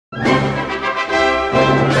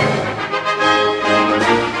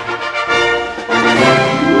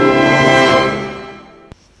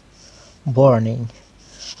Warning: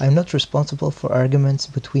 I'm not responsible for arguments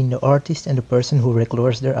between the artist and the person who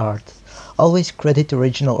recolors their art. Always credit the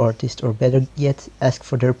original artist, or better yet, ask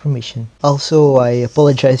for their permission. Also, I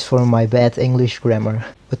apologize for my bad English grammar.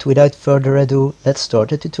 But without further ado, let's start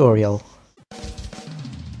the tutorial.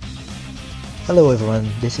 Hello everyone,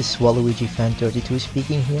 this is WaluigiFan32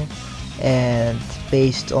 speaking here, and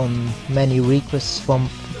based on many requests from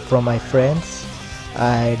my friends,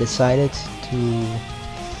 I decided to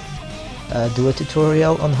do a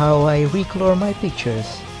tutorial on how I recolor my pictures.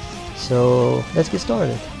 So let's get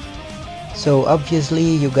started. So obviously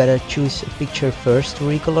you gotta choose a picture first to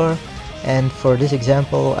recolor, and for this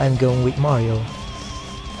example I'm going with Mario.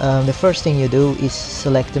 The first thing you do is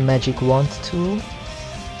select the magic wand tool.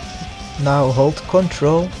 Now hold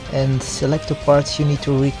Ctrl and select the parts you need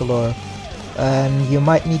to recolor. You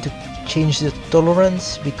might need to change the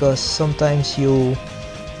tolerance because sometimes you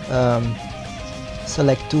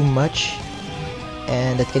select too much,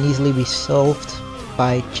 and that can easily be solved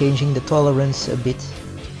by changing the tolerance a bit.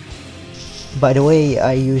 By the way,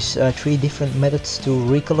 I use 3 different methods to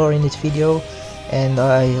recolor in this video, and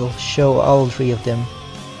I'll show all 3 of them.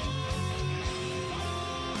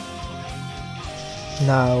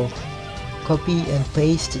 Now copy and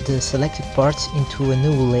paste the selected parts into a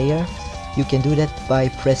new layer. You can do that by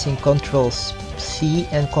pressing Ctrl+C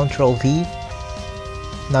and Ctrl+V.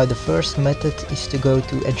 Now the first method is to go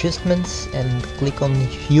to Adjustments and click on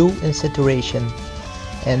Hue and Saturation,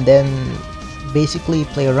 and then basically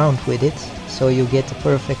play around with it so you get the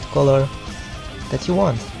perfect color that you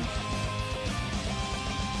want.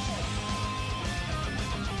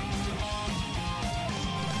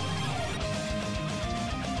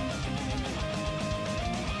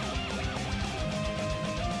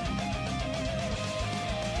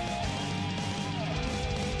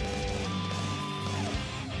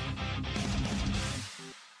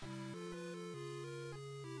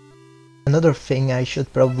 Another thing I should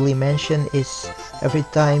probably mention is every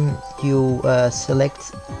time you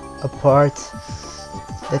select a part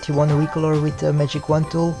that you want to recolor with the magic wand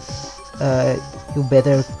tool, you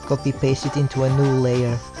better copy paste it into a new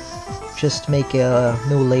layer. Just make a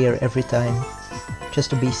new layer every time, just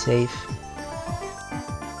to be safe.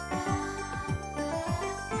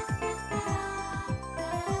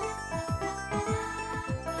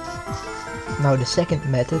 Now the second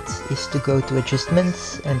method is to go to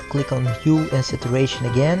Adjustments and click on Hue and Saturation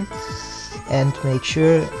again, and make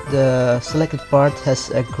sure the selected part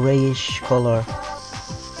has a grayish color.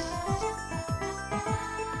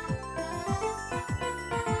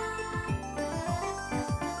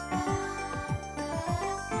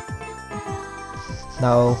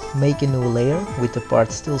 Now make a new layer with the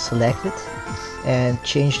part still selected, and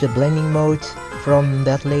change the blending mode from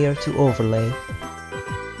that layer to overlay.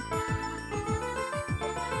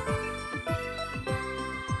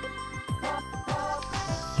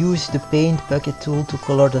 Use the paint bucket tool to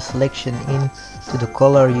color the selection in to the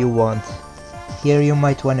color you want. Here you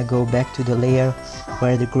might want to go back to the layer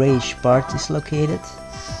where the grayish part is located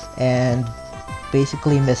and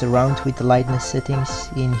basically mess around with the lightness settings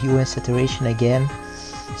in Hue and Saturation again,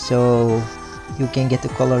 so you can get the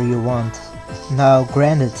color you want. Now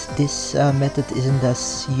granted, this method isn't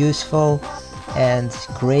as useful and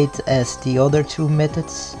great as the other 2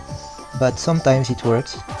 methods, but sometimes it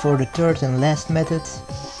works. For the third and last method,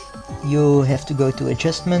 you have to go to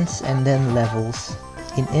Adjustments and then Levels.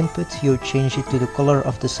 In Input you change it to the color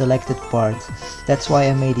of the selected part. That's why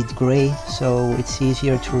I made it gray, so it's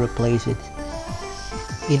easier to replace it.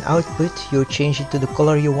 In Output you change it to the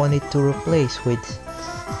color you want it to replace with.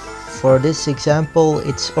 For this example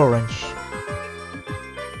it's orange.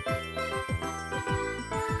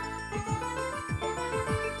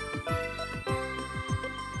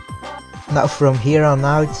 Now from here on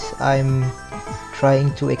out I'm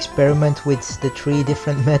trying to experiment with the 3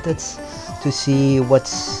 different methods to see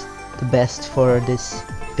what's the best for this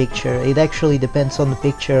picture. It actually depends on the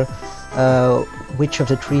picture which of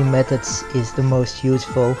the 3 methods is the most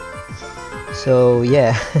useful. So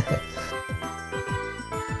yeah.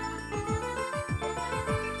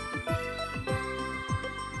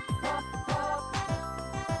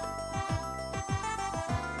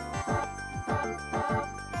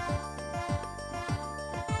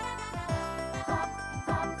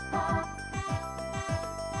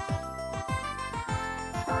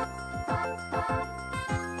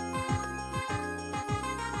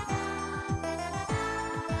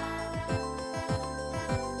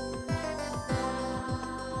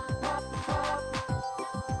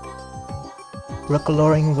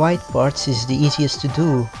 Recoloring white parts is the easiest to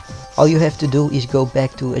do. All you have to do is go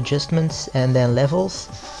back to Adjustments and then Levels,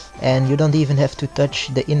 and you don't even have to touch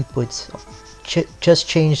the input. Just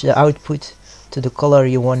change the output to the color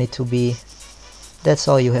you want it to be. That's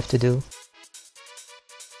all you have to do.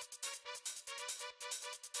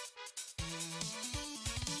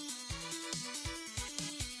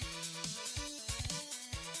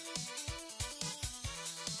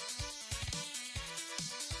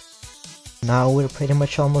 Now we're pretty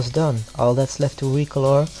much almost done. All that's left to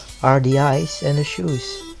recolor are the eyes and the shoes.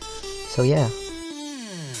 So yeah.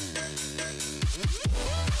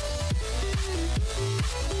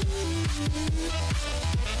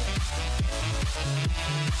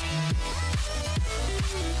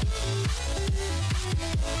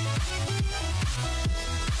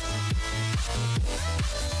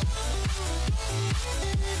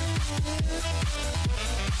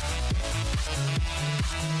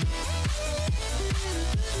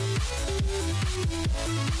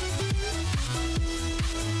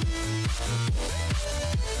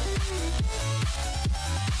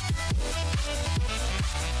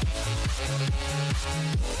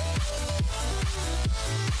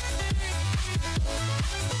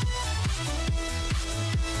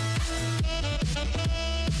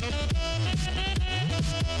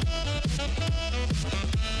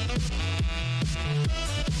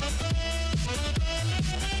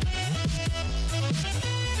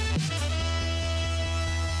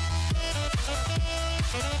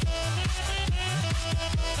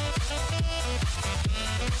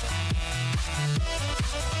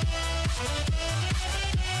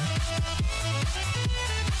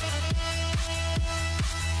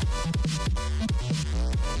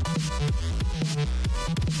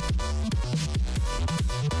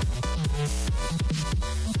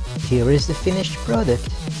 Here is the finished product.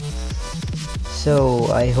 So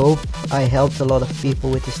I hope I helped a lot of people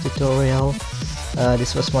with this tutorial.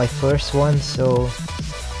 This was my first one, so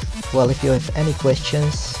well, if you have any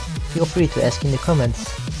questions, feel free to ask in the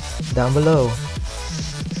comments down below.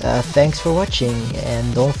 Thanks for watching,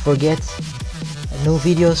 and don't forget, new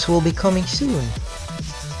videos will be coming soon,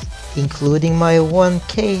 including my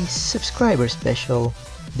 1K subscriber special.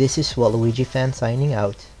 This is Waluigi Fan signing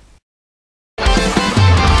out.